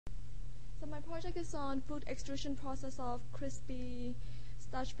my project is on food extrusion process of crispy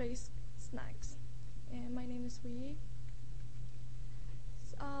starch-based snacks. And my name is Wee.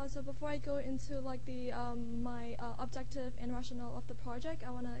 So before I go into like the my objective and rationale of the project, I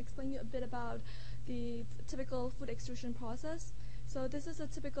want to explain you a bit about the typical food extrusion process. So this is a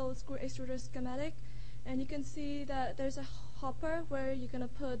typical screw extruder schematic, and you can see that there's a hopper where you're gonna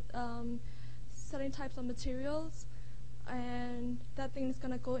put certain types of materials, and that thing is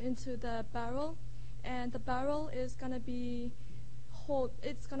gonna go into the barrel, and the barrel is gonna be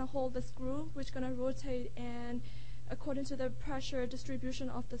it's gonna hold the screw, which is gonna rotate, and according to the pressure distribution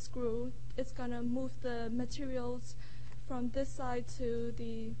of the screw, it's gonna move the materials from this side to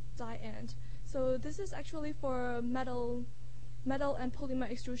the die end. So this is actually for metal and polymer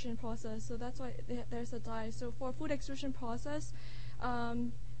extrusion process, so that's why there's a die. So for food extrusion process,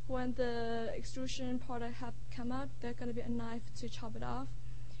 when the extrusion product have come out, there's going to be a knife to chop it off.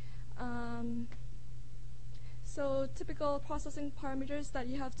 So typical processing parameters that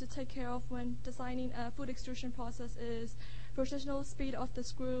you have to take care of when designing a food extrusion process is rotational speed of the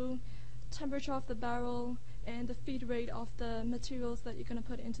screw, temperature of the barrel, and the feed rate of the materials that you're going to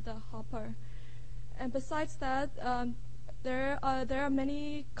put into the hopper. And besides that, there are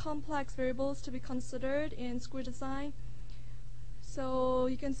many complex variables to be considered in screw design. So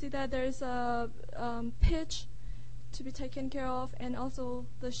you can see that there's a pitch to be taken care of, and also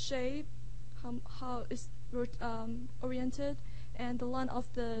the shape, how it's oriented, and the length of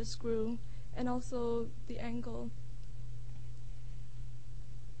the screw, and also the angle.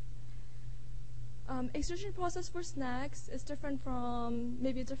 Extrusion process for snacks is different from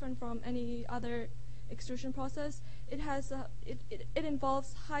any other extrusion process. It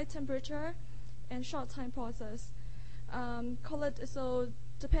involves high temperature and short time process. So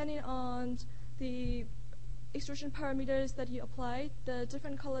depending on the extrusion parameters that you apply, the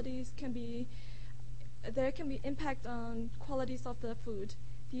different qualities there can be impact on qualities of the food.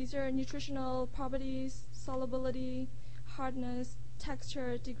 These are nutritional properties, solubility, hardness,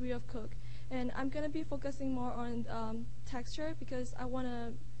 texture, degree of cook. And I'm going to be focusing more on texture because I want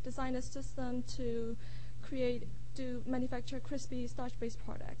to design a system to manufacture crispy starch-based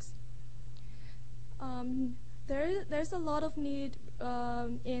products. There's a lot of need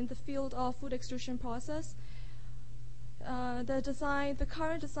in the field of food extrusion process. The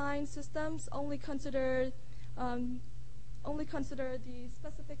current design systems only consider the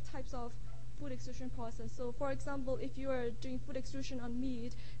specific types of food extrusion process. So, for example, if you are doing food extrusion on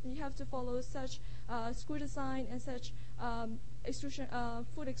meat, then you have to follow such screw design and such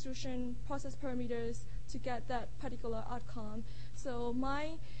food extrusion process parameters to get that particular outcome. So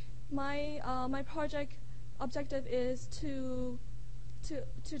my project objective is to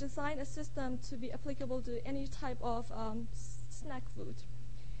design a system to be applicable to any type of snack food,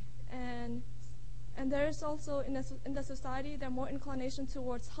 and there's also in the society there are more inclination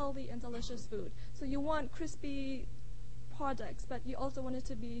towards healthy and delicious food. So you want crispy products, but you also want it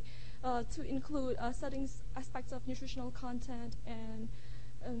to be to include certain aspects of nutritional content, and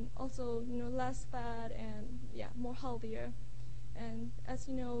also less fat, and more healthier. And as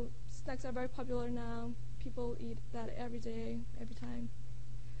you know, snacks are very popular now. People eat that every day, every time.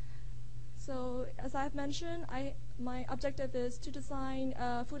 So as I've mentioned, my objective is to design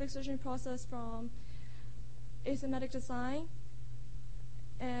a food extrusion process from asymmetric design,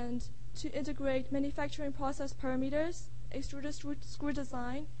 and to integrate manufacturing process parameters, extruder screw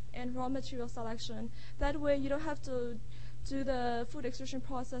design, and raw material selection. That way you don't have to do the food extrusion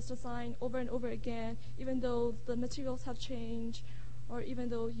process design over and over again, even though the materials have changed, or even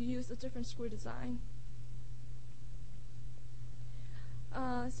though you use a different screw design.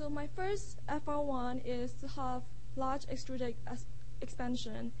 So my first FR1 is to have large extruder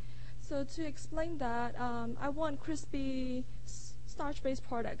expansion. So to explain that, I want crispy starch-based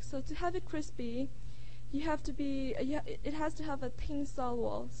products. So to have it crispy, it has to have a thin cell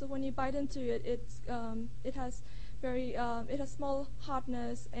wall. So when you bite into it, it has small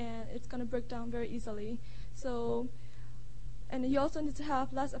hardness, and it's going to break down very easily. So, and you also need to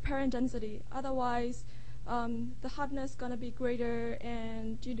have less apparent density. Otherwise, the hardness is going to be greater,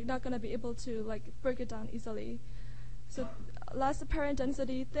 and you're not going to be able to break it down easily. So less apparent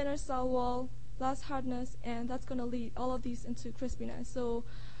density, thinner cell wall, less hardness, and that's going to lead all of these into crispiness. So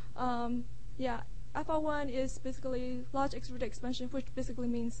FR1 is basically large extruder expansion, which basically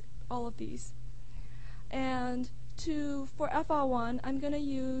means all of these. And for FR1, I'm going to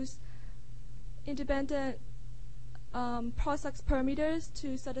use independent process parameters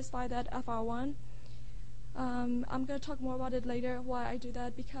to satisfy that FR1. I'm going to talk more about it later, why I do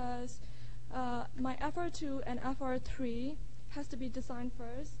that, because my FR2 and FR3 has to be designed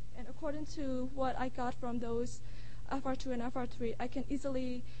first. And according to what I got from those FR2 and FR3, I can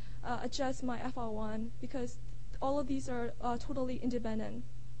easily adjust my FR1 because all of these are totally independent.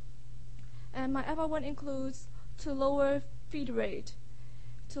 And my FR1 includes to lower feed rate,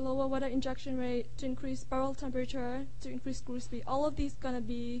 to lower water injection rate, to increase barrel temperature, to increase screw speed. All of these gonna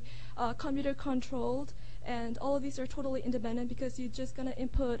be computer controlled, and all of these are totally independent because you're just gonna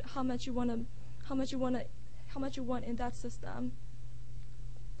input how much you want in that system.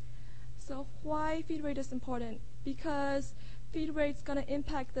 So why feed rate is important? Because feed rate is gonna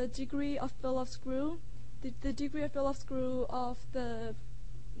impact the degree of fill of screw, the degree of fill of screw of the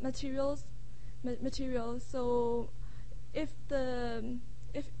materials. So if the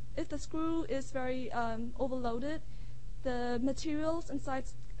screw is very overloaded, the materials inside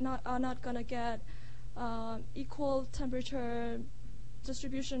are not gonna get equal temperature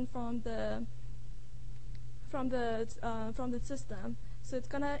distribution from the system. So it's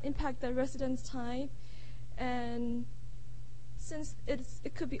gonna impact the residence time, and since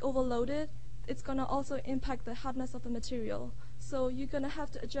it could be overloaded, it's gonna also impact the hardness of the material. So you're gonna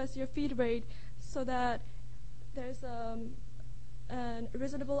have to adjust your feed rate so that there's a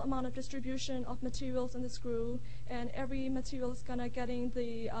reasonable amount of distribution of materials in the screw, and every material is gonna getting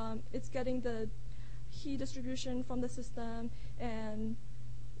the heat distribution from the system, and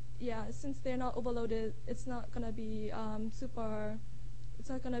yeah, since they're not overloaded, it's not gonna be it's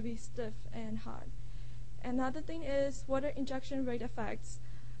not gonna be stiff and hard. Another thing is water injection rate effects.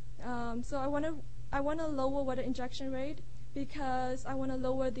 So I wanna lower water injection rate because I wanna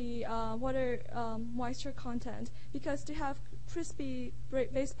lower the water moisture content, because to have crispy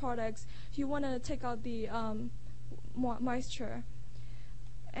based products, you wanna take out the moisture.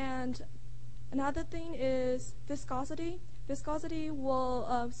 And another thing is viscosity. Viscosity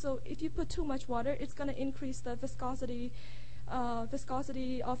will so if you put too much water, it's gonna increase the viscosity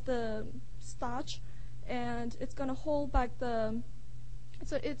of the starch, and it's gonna hold back the.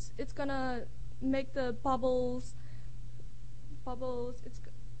 So it's gonna make the bubbles. It's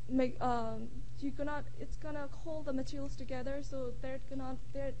gonna hold the materials together, so there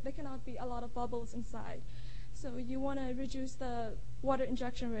cannot be a lot of bubbles inside. So you want to reduce the water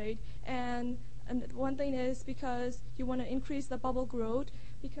injection rate, and one thing is because you want to increase the bubble growth,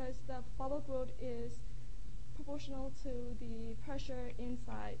 because the bubble growth is proportional to the pressure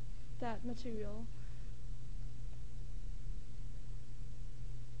inside that material.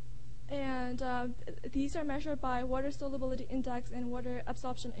 And these are measured by water solubility index and water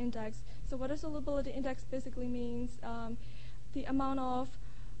absorption index. So water solubility index basically means the amount of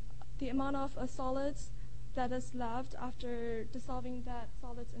solids that is left after dissolving that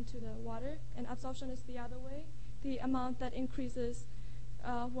solids into the water, and absorption is the other way, the amount that increases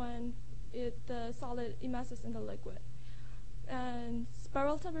when the solid immerses in the liquid. And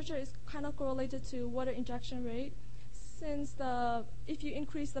barrel temperature is kind of correlated to water injection rate. Since if you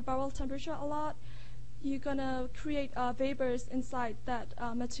increase the barrel temperature a lot, you're gonna create vapors inside that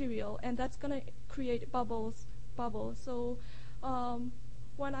material, and that's gonna create bubbles. So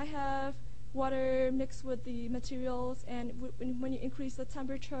when I have water mixed with the materials, and when you increase the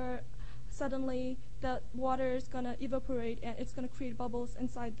temperature, suddenly the water is gonna evaporate, and it's gonna create bubbles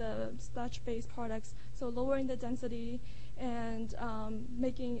inside the starch-based products. So lowering the density and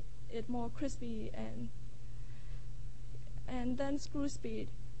making it more crispy, and then screw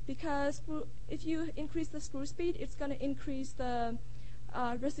speed, because if you increase the screw speed, it's going to increase the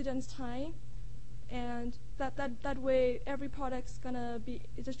residence time, and that way every product's going to be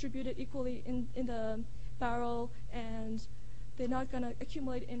distributed equally in the barrel, and they're not going to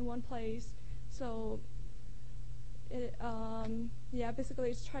accumulate in one place. So basically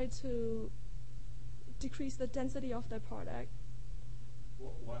it's trying to decrease the density of the product.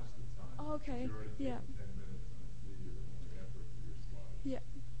 Well, watch the time. Oh, okay. Yeah. 10 minutes, and I see you're only halfway through your slide. Yeah.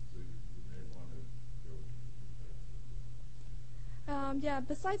 So you may want to go.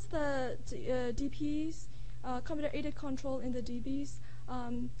 Besides the DPs, computer-aided control in the DPs,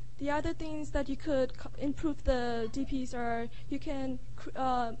 the other things that you could improve the DPs are you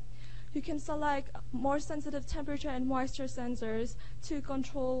can select more sensitive temperature and moisture sensors to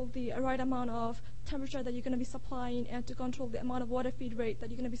control the right amount of temperature that you're going to be supplying, and to control the amount of water feed rate that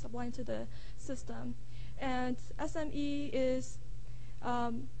you're going to be supplying to the system. And SME is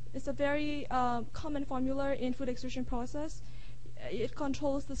it's a very common formula in food extrusion process. It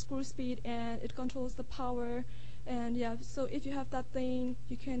controls the screw speed, and it controls the power, and so if you have that thing,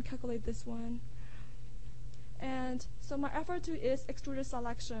 you can calculate this one. And so my FR2 is extruder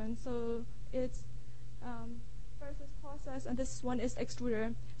selection. So it's first is process, and this one is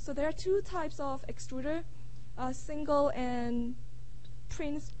extruder. So there are two types of extruder. single and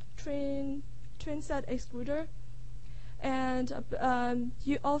twin set extruder. And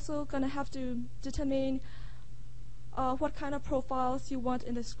you also gonna have to determine what kind of profiles you want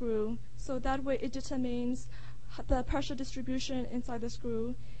in the screw. So that way it determines the pressure distribution inside the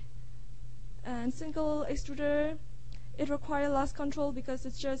screw. And single extruder, it requires less control because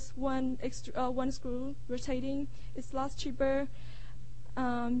it's just one screw rotating. It's less cheaper.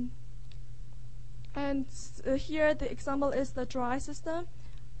 Here the example is the dry system,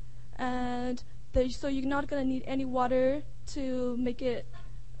 and so you're not going to need any water to make it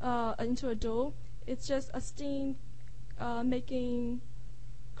into a dough. It's just a steam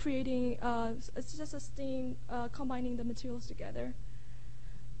it's just a steam combining the materials together.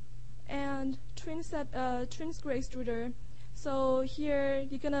 And twin screw extruder. So here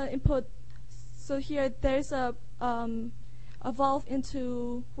you're gonna input. So here there's a valve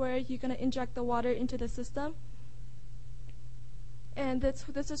into where you're gonna inject the water into the system. And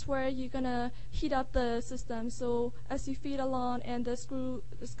this is where you're gonna heat up the system. So as you feed along, and the screw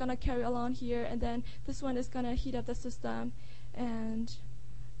is gonna carry along here, and then this one is gonna heat up the system. And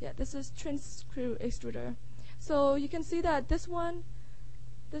yeah, this is twin screw extruder. So you can see that this one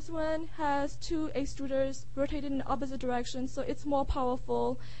has two extruders rotated in opposite directions, so it's more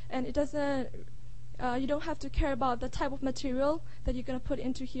powerful, and it doesn't. You don't have to care about the type of material that you're gonna put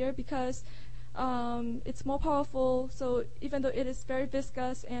into here because it's more powerful. So even though it is very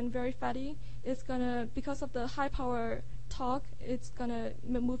viscous and very fatty, it's gonna, because of the high power torque, it's gonna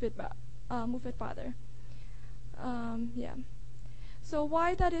move it farther. Yeah. So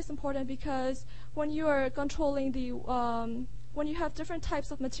why that is important? Because when you are controlling the when you have different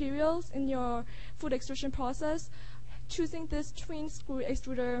types of materials in your food extrusion process, choosing this twin screw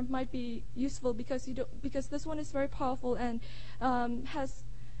extruder might be useful because this one is very powerful and has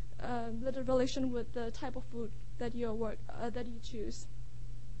little relation with the type of food that you choose.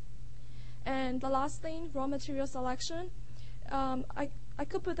 And the last thing, raw material selection. I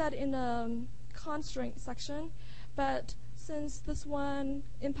could put that in a constraint section, but since this one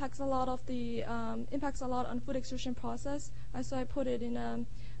impacts a lot on food extrusion process, so I put it in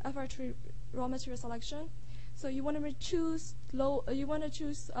FR3 raw material selection. So you want to choose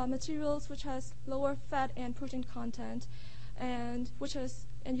materials which has lower fat and protein content, and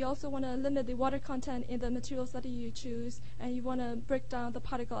you also want to limit the water content in the materials that you choose, and you want to break down the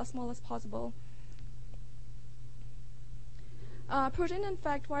particle as small as possible. Protein and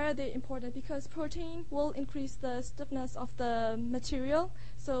fat, why are they important? Because protein will increase the stiffness of the material,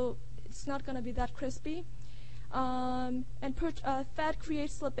 so it's not going to be that crispy. And fat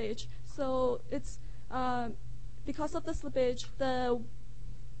creates slippage, so it's because of the slippage,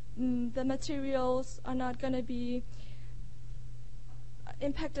 the materials are not going to be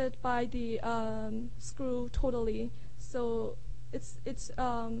impacted by the screw totally. So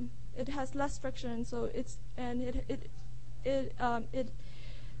it has less friction, so it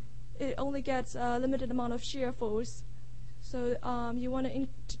only gets a limited amount of shear force. So you want to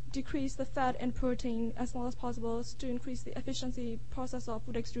decrease the fat and protein as small as possible to increase the efficiency process of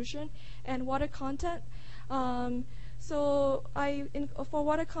food extrusion. And water content. For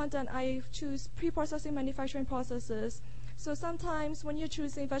water content, I choose pre-processing manufacturing processes. So sometimes when you're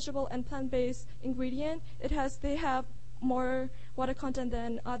choosing vegetable and plant-based ingredient, they have more water content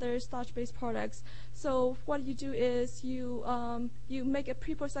than other starch-based products. So what you do is you make a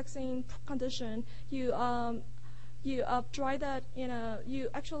pre-processing condition. You dry that you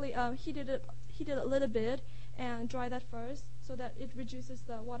actually heat it a little bit and dry that first so that it reduces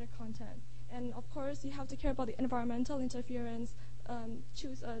the water content. And of course, you have to care about the environmental interference.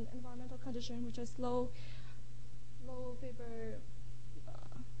 Choose an environmental condition which is low vapor,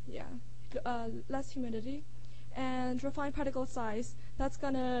 less humidity, and refine particle size. That's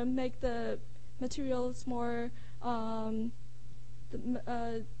gonna make the materials more, the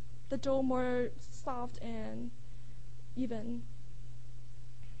dough more soft and even.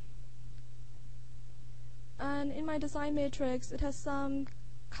 And in my design matrix, it has some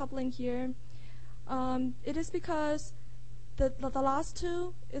coupling here. It is because the last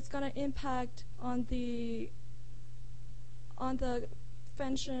two is gonna impact on the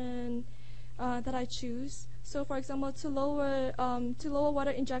convention that I choose. So, for example, to lower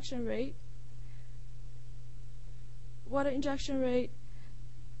water injection rate,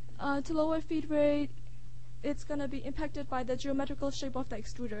 to lower feed rate, it's gonna be impacted by the geometrical shape of the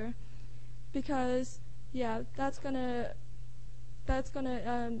extruder, because that's gonna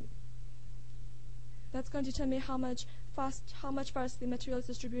determine how much fast the material is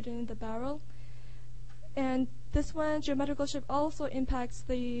distributed in the barrel. And this one, geometrical shape, also impacts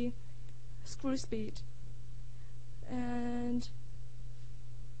the screw speed. And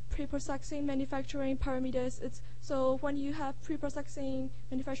pre-processing manufacturing parameters. So when you have pre-processing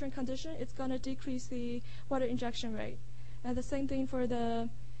manufacturing condition, it's going to decrease the water injection rate. And the same thing for the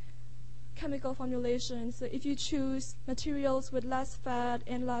chemical formulation. So if you choose materials with less fat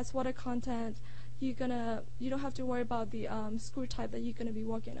and less water content, you don't have to worry about the screw type that you're going to be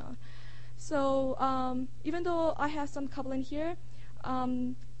working on. So even though I have some coupling here,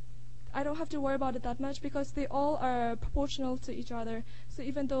 I don't have to worry about it that much because they all are proportional to each other. So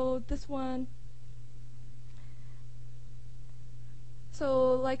even though this one,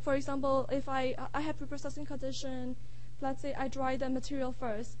 so like for example, if I have pre-processing condition, let's say I dry the material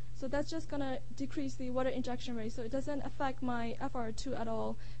first, so that's just going to decrease the water injection rate, so it doesn't affect my FR2 at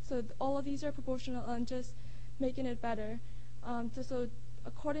all. So all of these are proportional and just making it better. So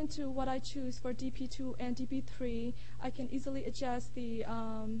according to what I choose for DP2 and DP3, I can easily adjust the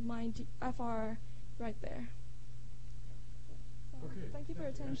my FR right there. So Okay. thank you for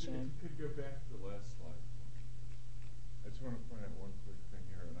your attention. If you could go back to the last slide. I just want to point out one quick thing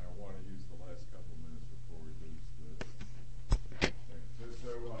here, and I want to use the last couple of minutes before we lose the thing.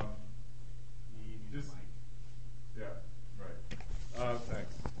 Just, yeah, right.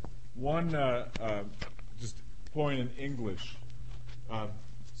 Thanks. One just point in English.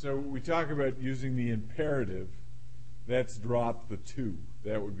 So we talk about using the imperative. That's drop the to.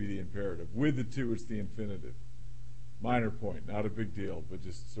 That would be the imperative. With the to, it's the infinitive. Minor point, not a big deal, but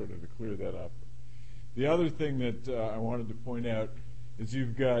just sort of to clear that up. The other thing that I wanted to point out is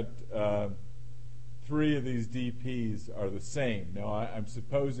you've got 3 of these DPs are the same. Now, I'm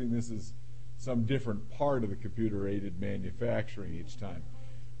supposing this is some different part of the computer-aided manufacturing each time.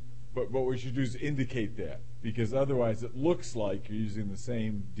 But what we should do is indicate that, because otherwise it looks like you're using the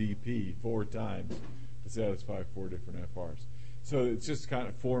same DP 4 times to satisfy 4 different FRs. So it's just kind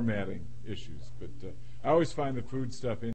of formatting issues. But I always find the food stuff